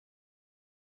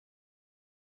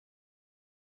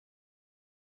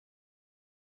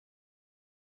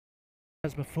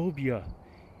Phasmophobia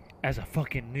as a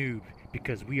fucking noob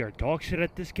because we are dog shit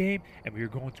at this game and we are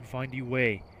going to find a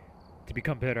way to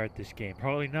become better at this game.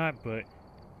 Probably not, but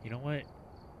you know what?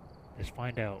 Let's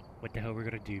find out what the hell we're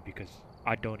gonna do because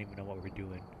I don't even know what we're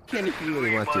doing. I can if you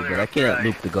really want to, but I can't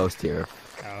loop the ghost here.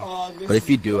 Oh. But if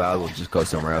you do, I will just go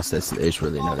somewhere else. It's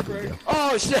really not a big deal.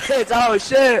 Oh shit! Oh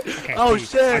shit! Oh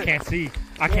shit! I can't see.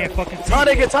 I can't fucking see. It's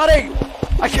hunting! It's hunting!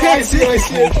 I can't see.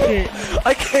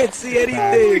 I can't see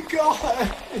anything. Oh my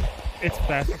god! It's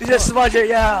fast. You just smudge it,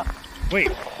 yeah.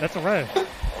 Wait, that's a rev.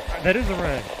 That is a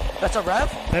rev. That's a rev?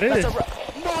 That is. That's a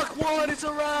rev. Mach 1, it's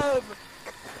a rev!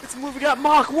 It's moving at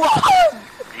Mach 1!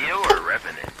 You or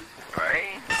Revenant,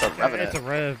 right? It's a Revenant. It's a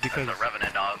rev because... It's a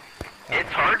Revenant, dog. It's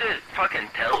hard to fucking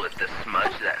tell with the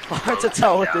smudge that's hard to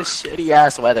tell with this shitty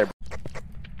ass weather.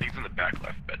 He's in the back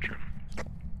left bedroom.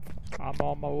 I'm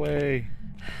on my way.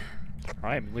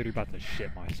 I am literally about to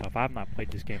shit myself. I have not played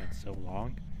this game in so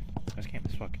long. This game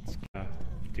is fucking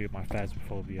dude, my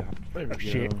Phasmophobia. Oh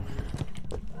shit.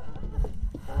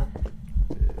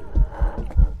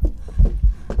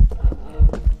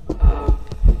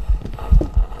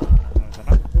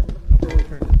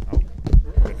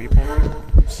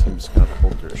 Seems kind of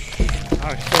older-ish. Oh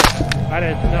shit. I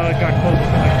didn't know it got close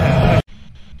like that.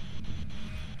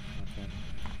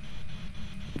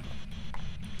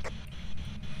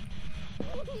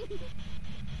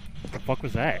 What the fuck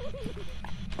was that?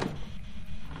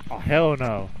 Oh hell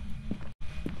no.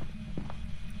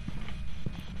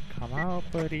 Come out,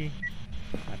 buddy.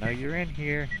 I know you're in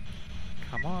here.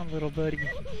 Come on, little buddy.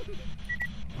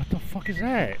 What the fuck is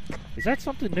that? Is that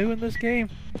something new in this game?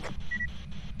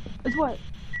 It's what?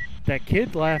 That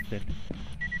kid laughing.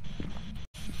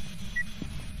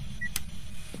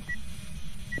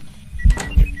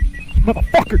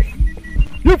 Motherfucker!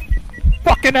 You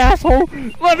fucking asshole!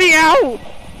 Let me out!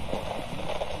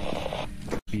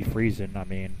 Be freezing, I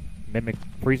mean, Mimic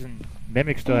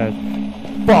still has.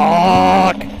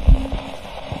 Fuck!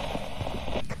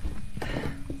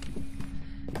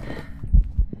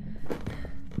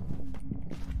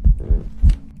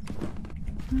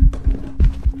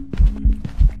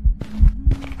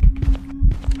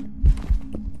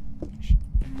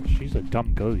 She's a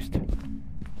dumb ghost.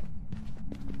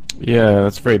 Yeah,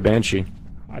 that's very banshee.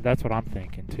 That's what I'm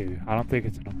thinking too. I don't think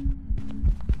it's an.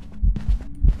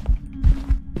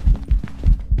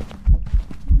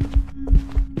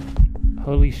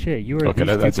 Holy shit! You are. Okay,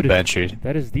 that's a banshee.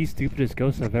 That is the stupidest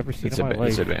ghost I've ever seen in my life.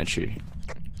 It's a banshee.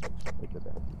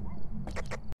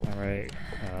 All right,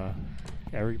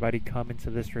 everybody, come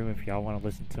into this room if y'all want to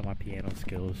listen to my piano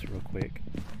skills real quick.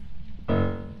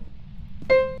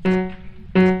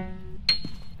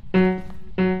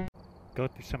 Go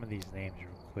through some of these names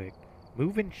real quick.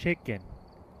 Moving Chicken.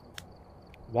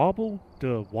 Wobble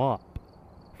the Wop.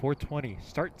 420.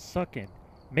 Start Sucking.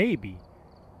 Maybe.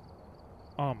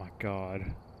 Oh my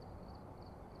god.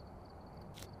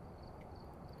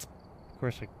 Of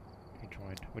course I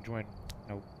joined. We'll join.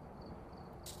 Nope.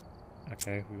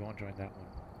 Okay, we won't join that one.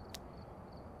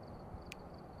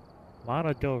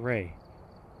 Lana Del Rey.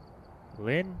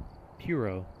 Lynn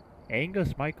Puro.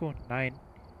 Angus Michael 9.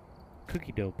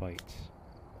 Cookie Dough Bites.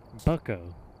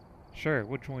 Bucko. Sure,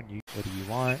 we'll join you. What do you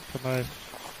want from us?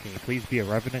 Can you please be a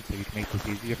revenant so we can make this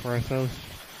easier for ourselves?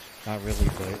 Not really,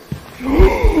 but...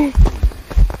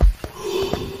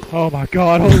 Oh my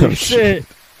god, holy shit!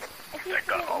 That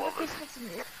got all of us.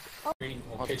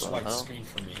 Pitch white screen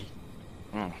for me.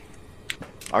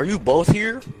 Are you both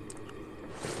here?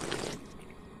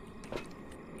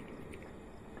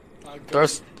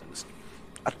 There's...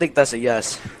 I think that's a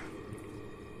yes.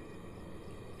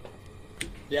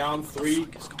 Yeah, on 3,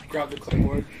 grab the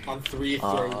clipboard. On 3,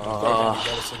 throw down the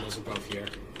medicine. Those are both here.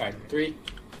 Alright, 3,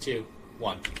 2,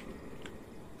 1.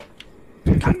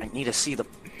 God, I need to see the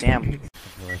damn...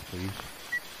 Please.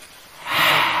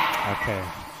 Okay,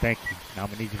 thank you. Now I'm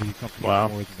gonna need you to do something more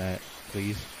than that,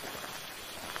 please.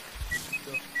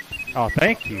 Oh,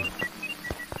 thank you.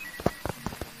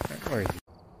 Where is he?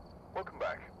 Welcome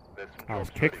back. I was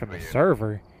kicked from the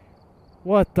server.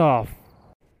 What the f...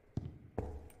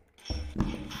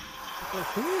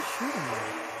 Who is shooting me?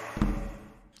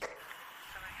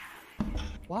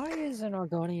 Why is an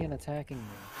Argonian attacking me?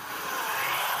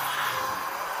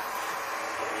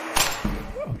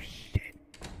 Oh shit.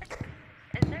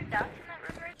 Is there dots in that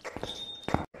room right?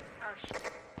 Oh shit.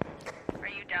 Are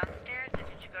you downstairs or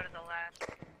did you go to the lab?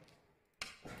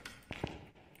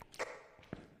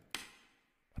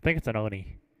 I think it's an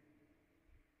Oni.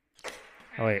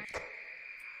 Oh wait.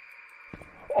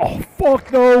 Oh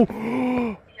fuck no!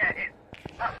 Yeah, it...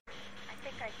 Oh. I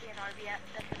think I see an RV.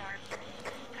 That's an RV.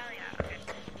 Oh yeah, okay.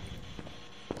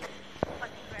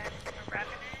 Fucking red. Or red.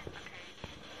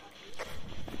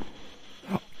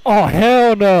 Oh,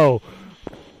 hell no!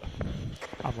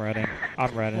 I'm running.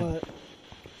 I'm running. What?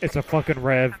 It's a fucking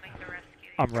rev. Coming to rescue you.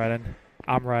 I'm running.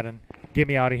 I'm running. Get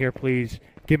me out of here, please.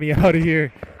 Get me out of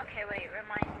here. Okay, wait,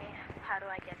 remind me. How do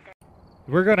I get there?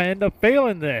 We're gonna end up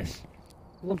failing this.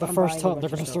 The first time they're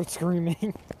gonna start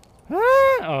screaming. Ah!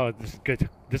 Oh, this is good.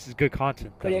 This is good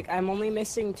content, though. But I'm only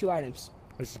missing 2 items.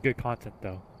 This is good content,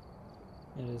 though.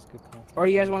 It is good content. Or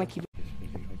you guys want to keep?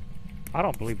 I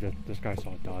don't believe that this guy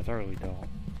saw dots. I really don't.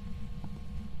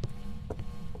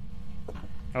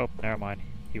 Oh, never mind.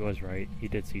 He was right. He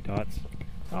did see dots.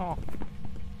 Oh.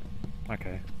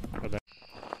 Okay. What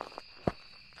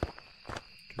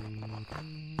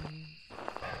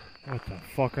the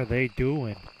fuck are they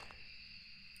doing?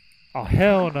 Oh,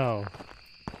 hell no.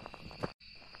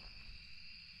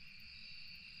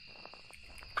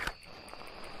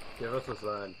 Give us a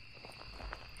sign.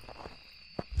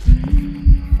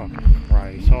 Fucking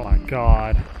Christ. Oh my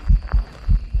God.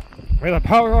 May the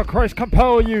power of Christ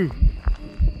compel you.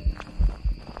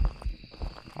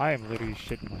 I am literally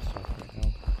shitting myself right now.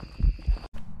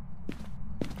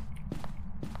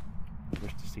 I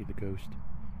wish to see the ghost.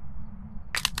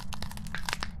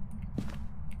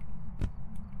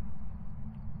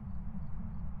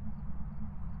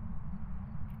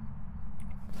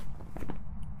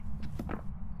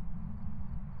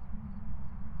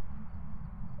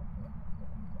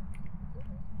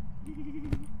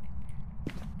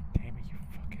 Damn it, you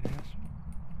fucking asshole.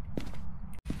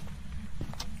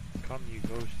 Come, you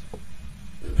ghost.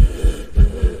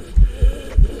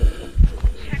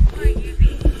 Check my UV.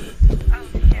 Oh,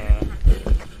 shit.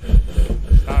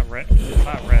 It's not red. It's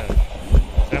not red.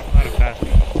 It's definitely not a fast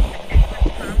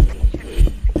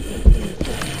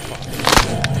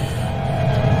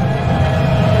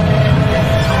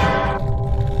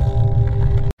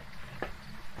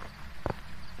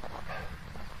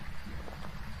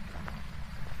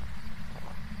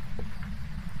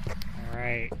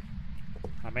Alright.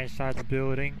 I'm inside the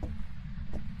building.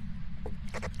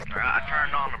 I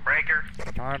turned on the breaker.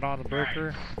 Turned on the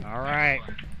breaker. Alright.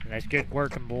 Let's get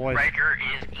working, boys. Breaker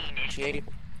is initiated.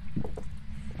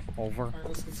 Over.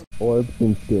 Orb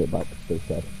seems good about the space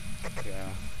shuttle. Yeah.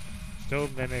 Still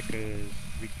Mimic is...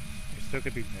 It still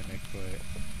could be Mimic, but...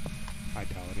 I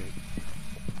doubt it.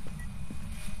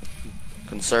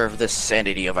 Conserve this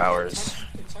sanity of ours.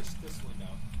 Touch this window.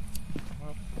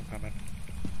 Well, I'm coming.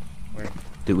 Where?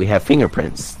 Do we have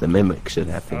fingerprints? The mimic should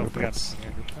have Oh, we got fingerprints.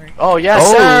 fingerprint. Oh yes,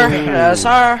 Oh. sir. Yes,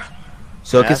 sir.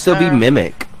 So it can Yes, still be sir.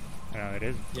 mimic. No, it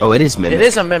is. Oh, it is mimic. It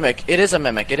is a mimic. It is a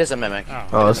mimic. It is a mimic.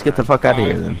 Oh, let's get the fuck out of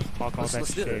here then. Talk all that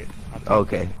Let's do shit. it.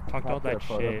 Okay. Talk all that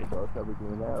shit.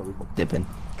 Dipping.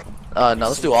 No,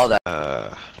 let's do all that.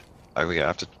 We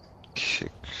have to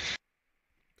kick.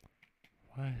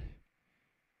 What?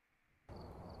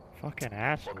 Fucking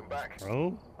asshole,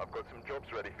 bro. I've got some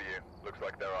jobs ready for you. Looks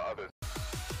like there are others.